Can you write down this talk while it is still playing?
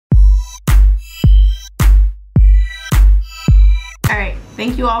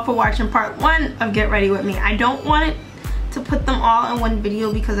thank you all for watching part 1 of Get Ready With Me. I don't want it to put them all in one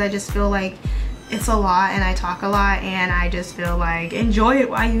video because I just feel like it's a lot and I talk a lot, and I just feel like enjoy it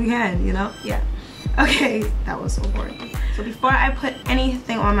while you can, you know? Yeah. Okay, that was so boring. So before I put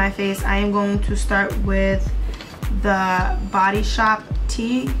anything on my face, I am going to start with the Body Shop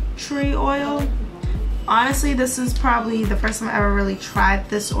Tea Tree Oil. Honestly, this is probably the first time I ever really tried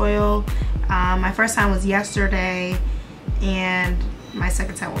this oil. My first time was yesterday, and my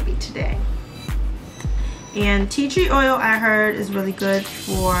second time will be today. And tea tree oil, I heard, is really good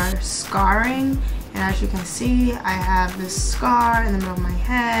for scarring. And as you can see, I have this scar in the middle of my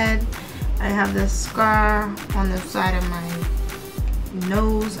head. I have this scar on the side of my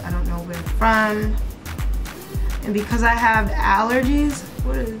nose. I don't know where from. And because I have allergies,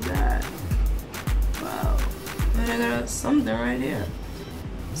 what is that? Wow, I got something right here.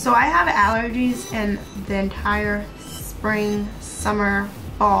 So I have allergies in the entire spring, summer,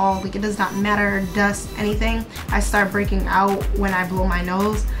 fall. Like, it does not matter, dust, anything. I start breaking out when I blow my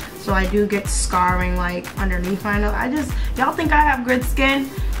nose. So I do get scarring like underneath my nose. Y'all think I have good skin?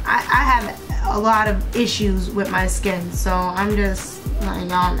 I have a lot of issues with my skin. So I'm just letting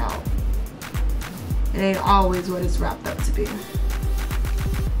y'all know. It ain't always what it's wrapped up to be.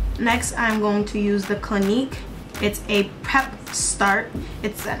 Next, I'm going to use the Clinique. It's a Pep Start.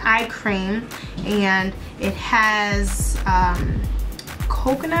 It's an eye cream, and it has not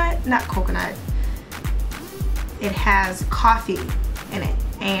coconut. It has coffee in it,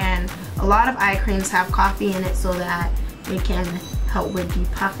 and a lot of eye creams have coffee in it so that it can help with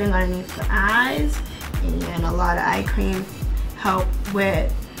depuffing underneath the eyes, and a lot of eye cream help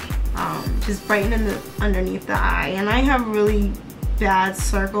with just brightening the underneath the eye. And I have really bad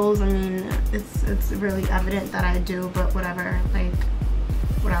circles. I mean, it's really evident that I do, but whatever, like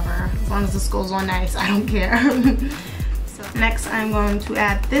whatever, as long as this goes on nice, I don't care. So next, I'm going to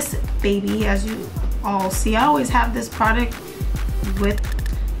add this baby. As you all see, I always have this product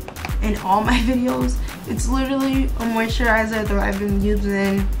in all my videos. It's literally a moisturizer that I've been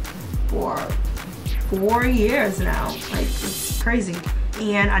using for 4 years now. Like, it's crazy.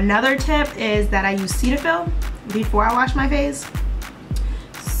 And another tip is that I use Cetaphil before I wash my face.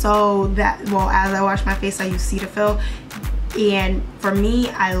 So that, well, as I wash my face, I use Cetaphil. And for me,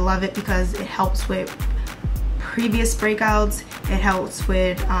 I love it because it helps with previous breakouts. It helps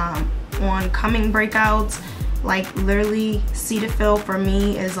with oncoming breakouts. Like, literally, Cetaphil for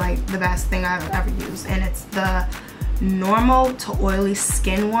me is like the best thing I've ever used. And it's the normal to oily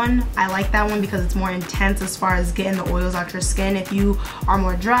skin one. I like that one because it's more intense as far as getting the oils out your skin. If you are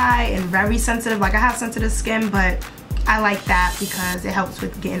more dry and very sensitive, like I have sensitive skin, but I like that because it helps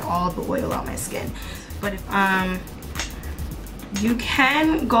with getting all the oil out my skin. But if you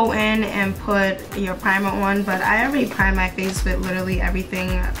can go in and put your primer on, but I already primed my face with literally everything.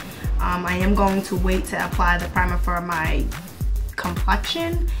 I am going to wait to apply the primer for my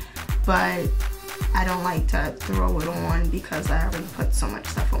complexion, but I don't like to throw it on because I already put so much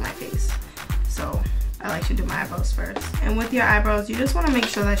stuff on my face. So I like to do my eyebrows first. And with your eyebrows, you just want to make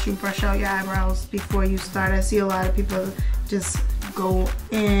sure that you brush out your eyebrows before you start. I see a lot of people just go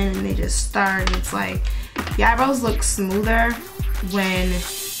in and they just start, and it's like your eyebrows look smoother when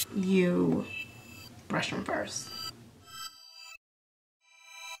you brush them first.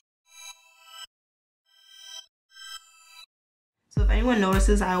 So if anyone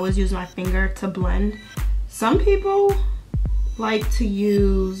notices, I always use my finger to blend. Some people like to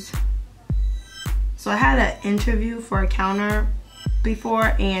use, so I had an interview for a counter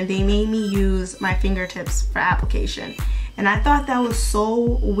before, and they made me use my fingertips for application. And I thought that was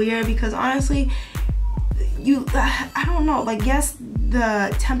so weird because honestly, I don't know, like, yes,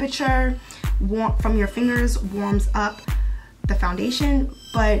 the temperature from your fingers warms up the foundation,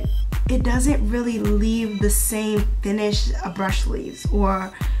 but it doesn't really leave the same finish a brush leaves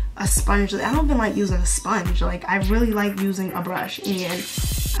or a sponge. I don't even like using a sponge. Like, I really like using a brush, and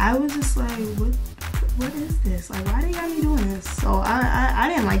I was just like, what is this? Like, why they got me doing this? So I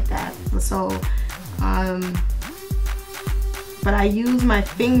didn't like that. So but I use my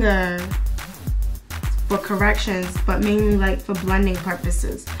finger for corrections, but mainly like for blending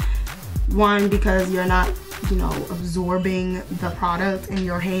purposes. One, because you're not, you know, absorbing the product in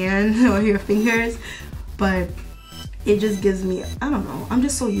your hand or your fingers, but it just gives me, I don't know, I'm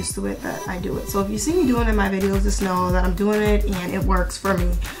just so used to it that I do it. So if you see me doing it in my videos, just know that I'm doing it and it works for me.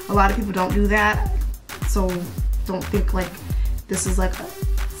 A lot of people don't do that, so don't think like this is like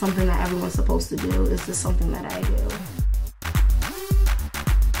something that everyone's supposed to do. It's just something that I do.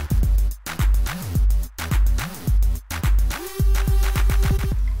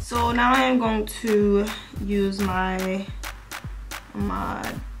 So now I am going to use my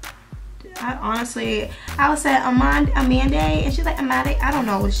Honestly, I would say Amande, and she's like Amande. I don't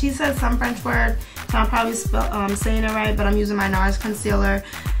know. She says some French word, so I'm probably saying it right, but I'm using my Nars concealer.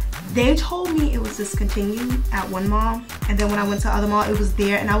 They told me it was discontinued at one mall, and then when I went to other mall, it was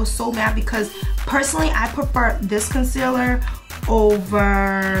there, and I was so mad because personally, I prefer this concealer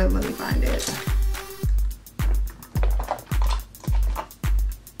over, let me find it.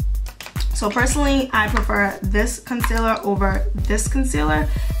 So personally, I prefer this concealer over this concealer.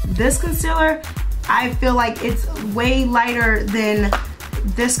 This concealer, I feel like it's way lighter than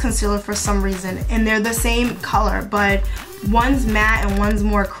this concealer for some reason. And they're the same color, but one's matte and one's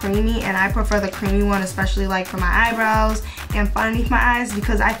more creamy. And I prefer the creamy one, especially like for my eyebrows and underneath my eyes,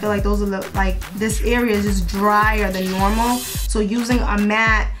 because I feel like those are like this area is just drier than normal. So using a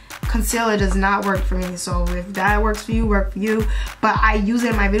matte concealer does not work for me. So if that works for you, work for you. But I use it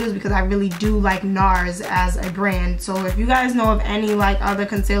in my videos because I really do like Nars as a brand. So if you guys know of any like other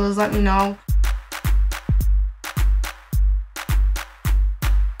concealers, let me know.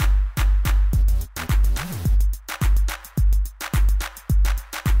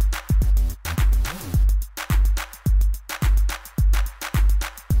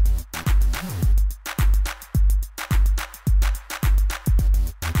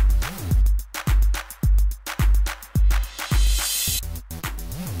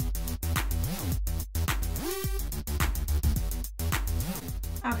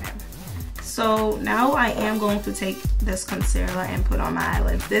 Okay, so now I am going to take this concealer and put on my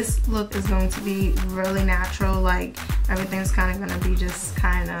eyelids. This look is going to be really natural, like everything's kind of going to be just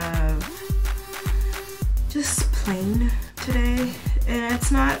plain today. And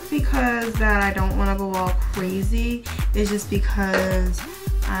it's not because that I don't want to go all crazy, it's just because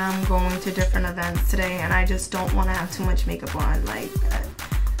I'm going to different events today and I just don't want to have too much makeup on. Like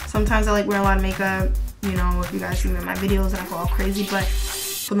sometimes I like wear a lot of makeup, you know, if you guys see me in my videos and I go all crazy, but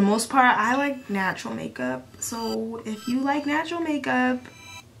for the most part, I like natural makeup. So if you like natural makeup,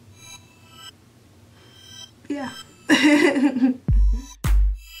 yeah.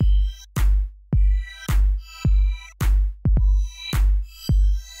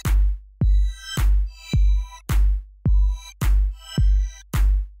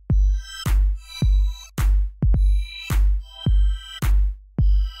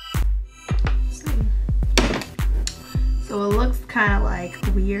 So it looks kind of like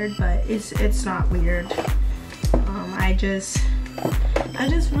weird, but it's not weird. I just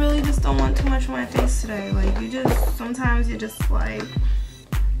really just don't want too much on my face today. Like sometimes you just like,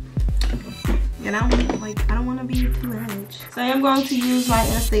 you know, like I don't want to be too much. So I am going to use my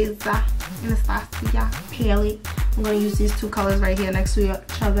Anastasia palette. I'm going to use these two colors right here next to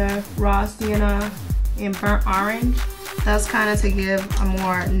each other, Raw Sienna and Burnt Orange. That's kind of to give a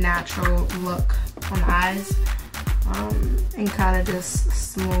more natural look on the eyes. And kind of just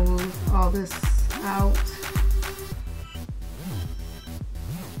smooth all this out.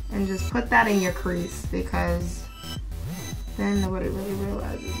 And just put that in your crease because then nobody really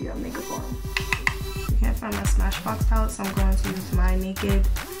realizes you have makeup on. I can't find my Smashbox palette, so I'm going to use my Naked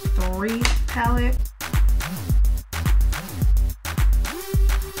 3 palette.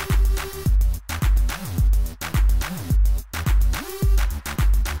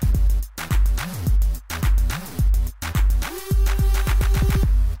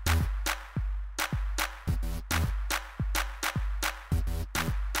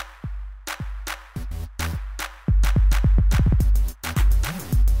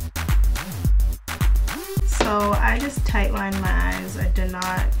 So I just tightlined my eyes. I did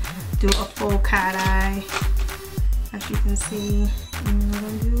not do a full cat eye, as you can see. And what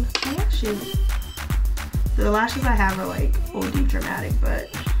I'm doing, my lashes. The lashes I have are like OD dramatic, but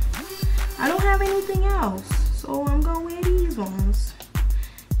I don't have anything else, so I'm gonna wear these ones.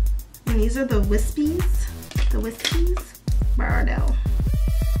 And these are the Whispies by Ardell.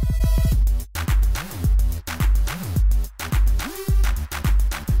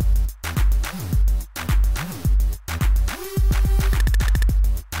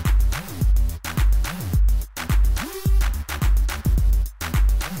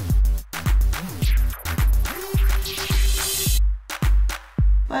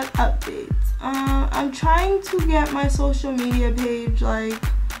 But updates. I'm trying to get my social media page like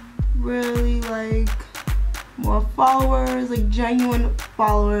really like more followers, like genuine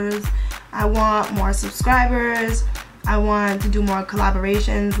followers. I want more subscribers. I want to do more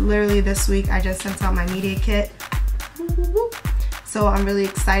collaborations. Literally this week I just sent out my media kit. So I'm really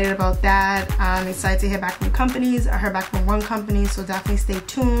excited about that. I'm excited to hear back from companies. I heard back from one company, so definitely stay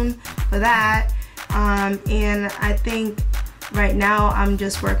tuned for that. And I think right now I'm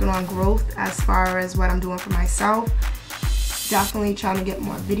just working on growth as far as what I'm doing for myself. definitely trying to get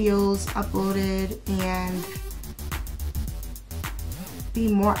more videos uploaded and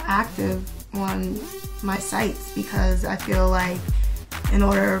be more active on my sites, because I feel like in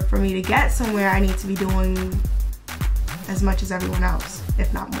order for me to get somewhere, I need to be doing as much as everyone else,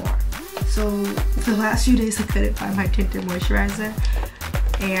 if not more. So the last few days I couldn't find my tinted moisturizer,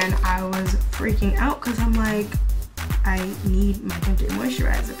 and I was freaking out because I'm like, I need my tinted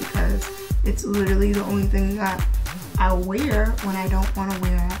moisturizer because it's literally the only thing that I wear when I don't want to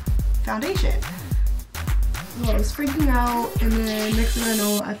wear foundation. So I was freaking out, and then next thing I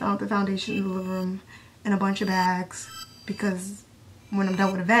know, I found the foundation in the living room in a bunch of bags, because when I'm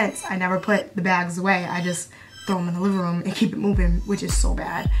done with events, I never put the bags away. I just throw them in the living room and keep it moving, which is so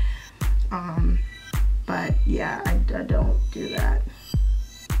bad. But yeah, I don't do that.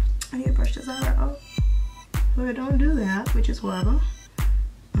 I need to brush this out. But I don't do that, which is horrible.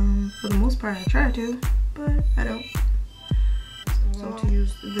 For the most part, I try to, but I don't. So to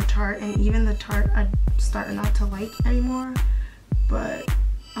use the Tarte, and even the Tarte I'm starting not to like anymore, but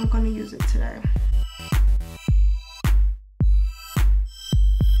I'm gonna use it today.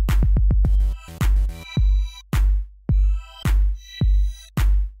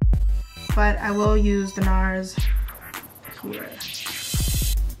 But I will use the Nars here.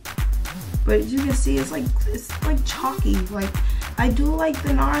 But as you can see, it's like chalky. Like, I do like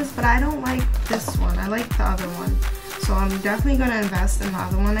the Nars, but I don't like this one. I like the other one. So I'm definitely gonna invest in the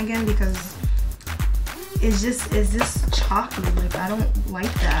other one again, because it's just chalky. Like, I don't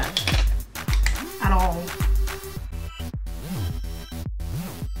like that at all.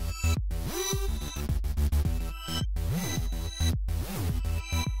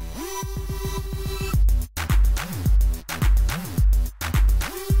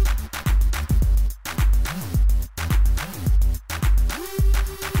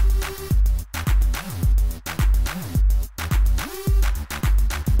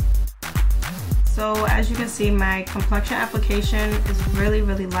 So as you can see, my complexion application is really,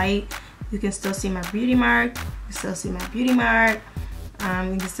 really light. You can still see my beauty mark. You can still see my beauty mark.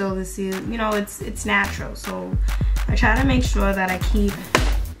 You can still see, you know, it's natural. So I try to make sure that I keep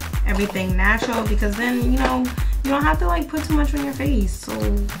everything natural, because then, you know, you don't have to like put too much on your face. So,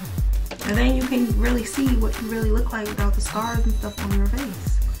 and then you can really see what you really look like without the scars and stuff on your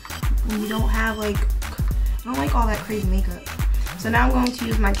face. When you don't have like, I don't like all that crazy makeup. So now I'm going to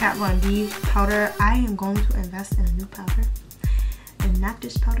use my Kat Von D powder. I am going to invest in a new powder, and not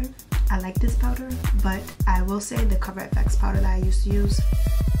this powder. I like this powder, but I will say the Cover FX powder that I used to use,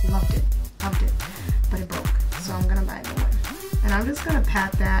 loved it, but it broke. So I'm gonna buy a new one. And I'm just gonna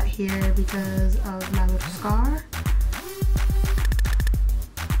pat that here because of my little scar.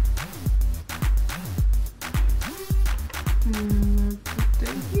 Put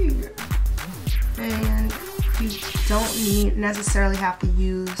that here. And you don't necessarily have to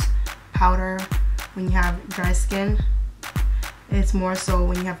use powder when you have dry skin. It's more so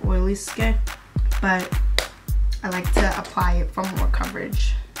when you have oily skin, but I like to apply it for more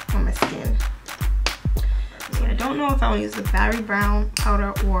coverage on my skin. So I don't know if I want to use the Barry Brown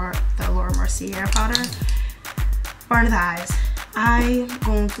powder or the Laura Mercier powder for under the eyes. I'm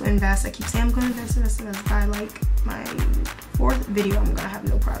going to invest, I keep saying I'm going to invest by like my 4th video I'm going to have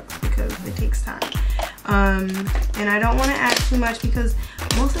no products because it takes time. And I don't want to add too much because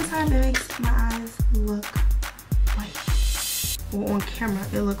most of the time it makes my eyes look white. Well, on camera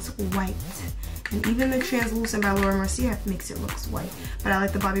it looks white. And even the translucent by Laura Mercier makes it look white. But I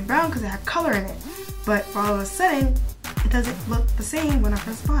like the Bobbi Brown because it had color in it. But for all of a sudden, it doesn't look the same when I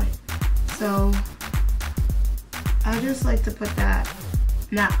first bought it. So I just like to put that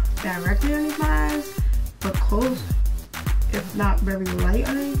not directly underneath my eyes, but close, if not very light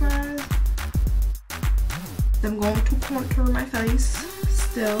underneath my eyes. I'm going to contour my face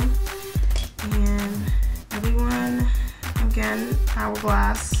still. And everyone, again,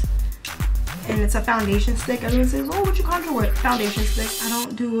 Hourglass. And it's a foundation stick. Everyone says, oh, what you contour with? Foundation stick. I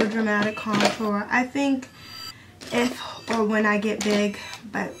don't do a dramatic contour. I think if or when I get big,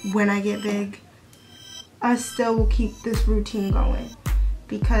 but when I get big, I still will keep this routine going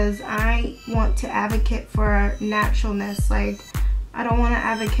because I want to advocate for naturalness. Like, I don't want to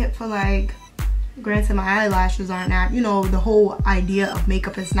advocate for, like, granted my eyelashes aren't natural, you know, the whole idea of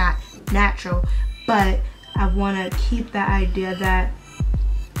makeup is not natural, but I want to keep that idea that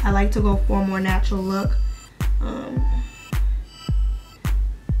I like to go for a more natural look. I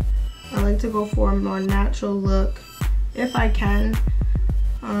like to go for a more natural look if I can,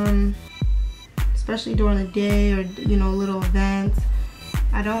 especially during the day or, you know, little events.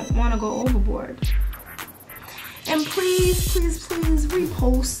 I don't want to go overboard. And please, please, please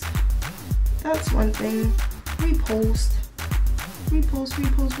repost. That's one thing. Repost.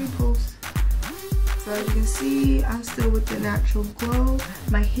 repost. So as you can see, I'm still with the natural glow.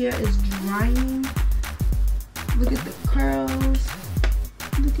 My hair is drying. Look at the curls.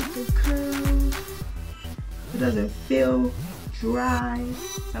 Look at the curls. It doesn't feel dry.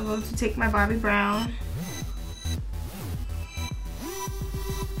 So I'm going to take my Bobbi Brown.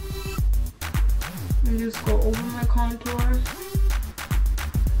 And just go over my contour.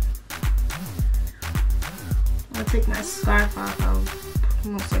 I'll take my scarf off. I'll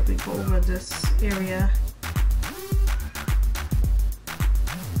most likely go over this area.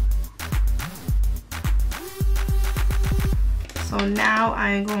 So now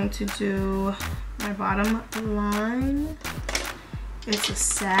I'm going to do my bottom line. It's a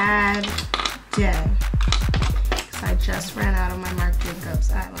sad day because I just ran out of my Marc Jacobs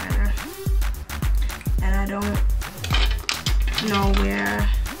eyeliner. And I don't know where.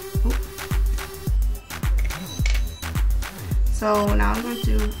 Oops. So now I'm going to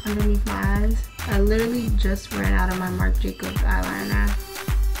do underneath my eyes. I literally just ran out of my Marc Jacobs eyeliner.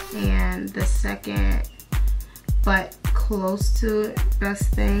 And the second, but close to it,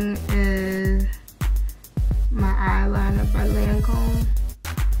 best thing is my eyeliner by Lancome.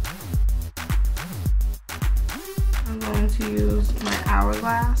 I'm going to use my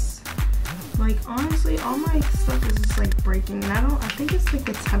Hourglass. Like honestly, all my stuff is just like breaking, and I think it's like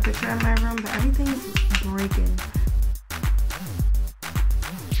the temperature in my room, but everything is breaking.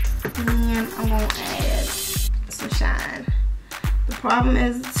 And I'm gonna add some shine. The problem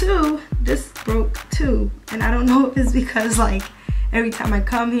is too, this broke too, and I don't know if it's because like every time I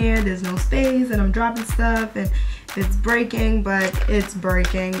come here there's no space and I'm dropping stuff and it's breaking, but it's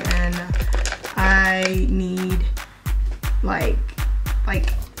breaking and I need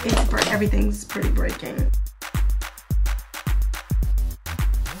everything's pretty breaking.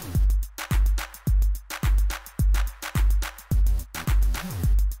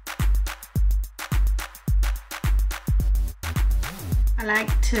 I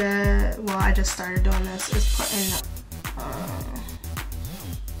like to, well, I just started doing this, is putting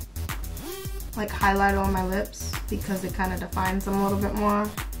like highlighter on my lips because it kind of defines them a little bit more.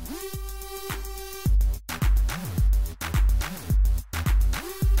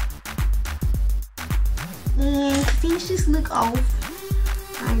 And things just look off.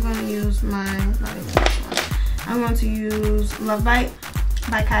 I'm going to use my, not even this one. I'm going to use Love Bite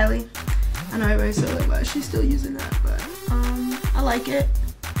by Kylie. I know everybody said Love Bite, she's still using that, but I like it.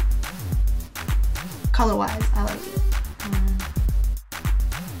 Color wise, I like it.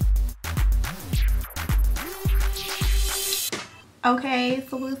 Okay,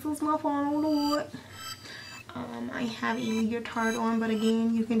 so this is my final look. I have a leotard on, but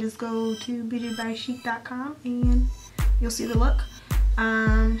again, you can just go to beautybychic.com and you'll see the look.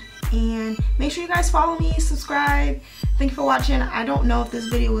 And make sure you guys follow me, subscribe. Thank you for watching. I don't know if this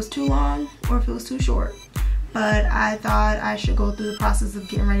video was too long or if it was too short, but I thought I should go through the process of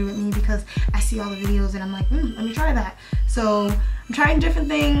getting ready with me because I see all the videos and I'm like, let me try that. So I'm trying different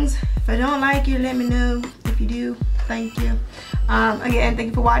things. If I don't like it, let me know. If you do, thank you. Again, thank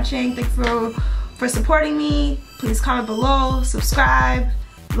you for watching. Thank you for supporting me. Please comment below, subscribe,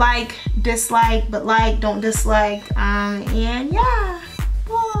 like, dislike, but like, don't dislike. And yeah.